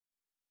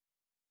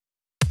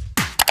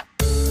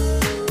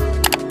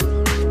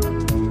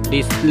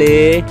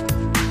display,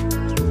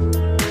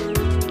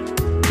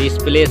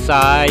 display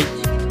size,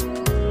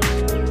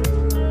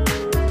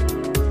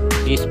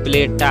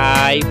 display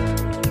type,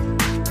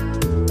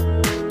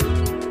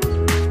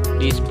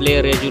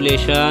 display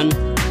resolution,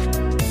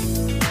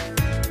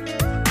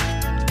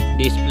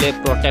 display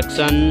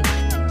protection,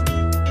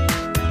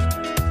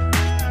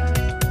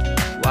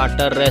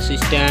 water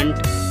resistant,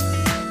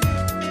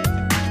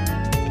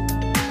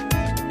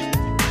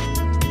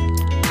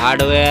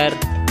 hardware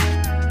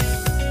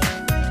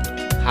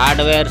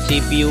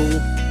CPU,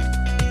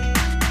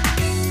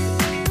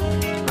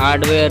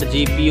 hardware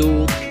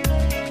GPU,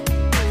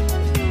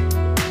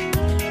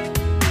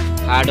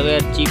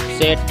 hardware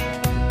chipset,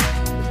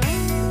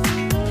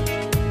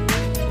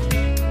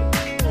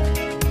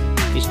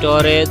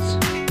 storage,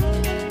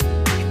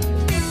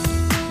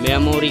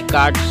 memory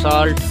card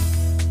slot,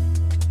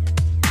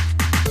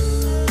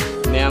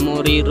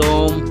 memory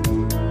ROM,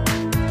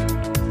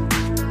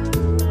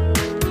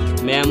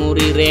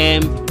 memory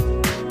RAM,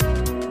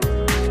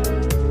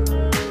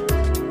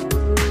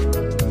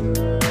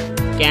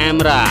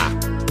 camera,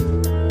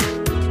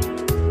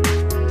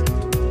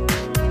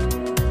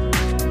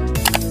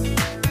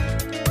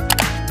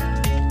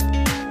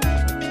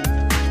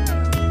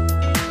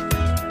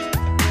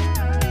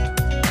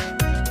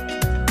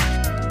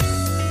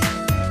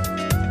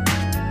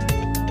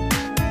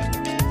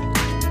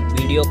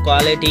 video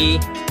quality,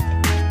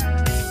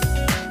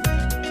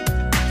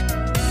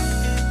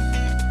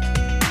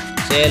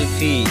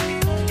 selfie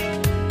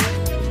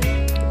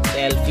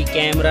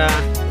camera,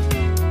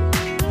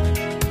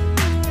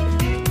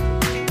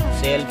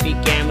 selfie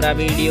camera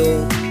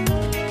video,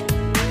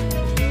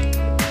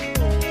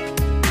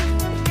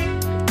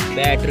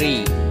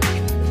 battery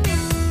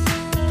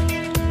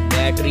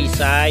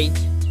size,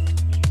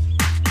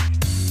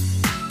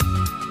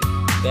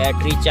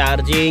 battery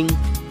charging,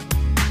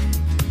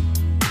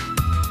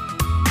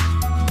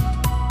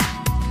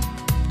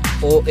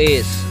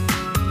 OS,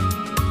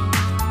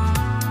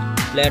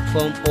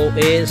 platform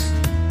OS,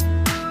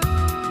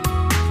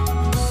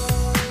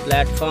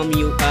 platform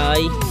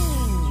UI,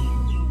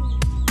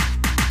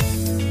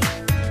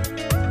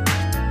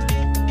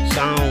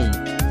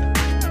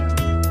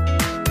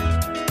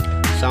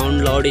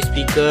 sound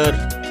loudspeaker,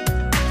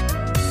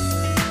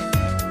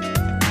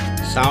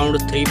 sound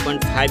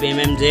 3.5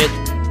 mm jack,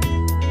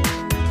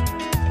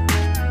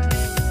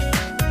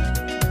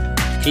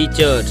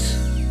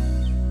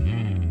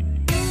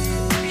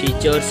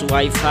 features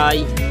Wi-Fi,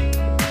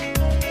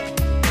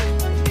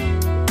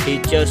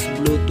 features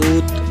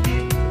Bluetooth,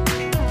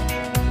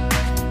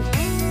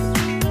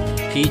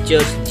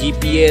 features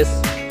GPS,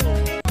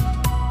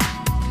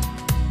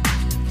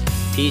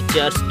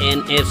 features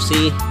NFC,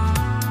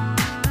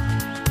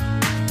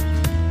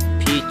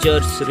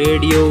 features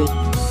radio,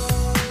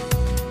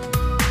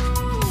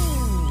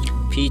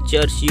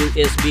 features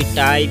USB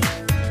type,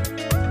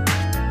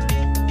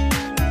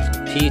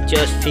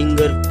 features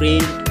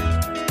fingerprint,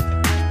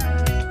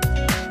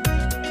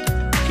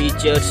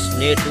 features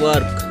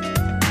network,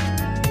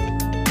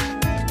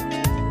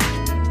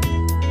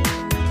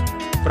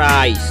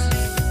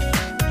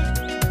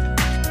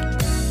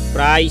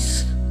 price.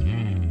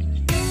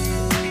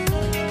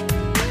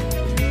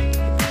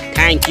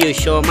 Thank you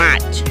so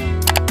much.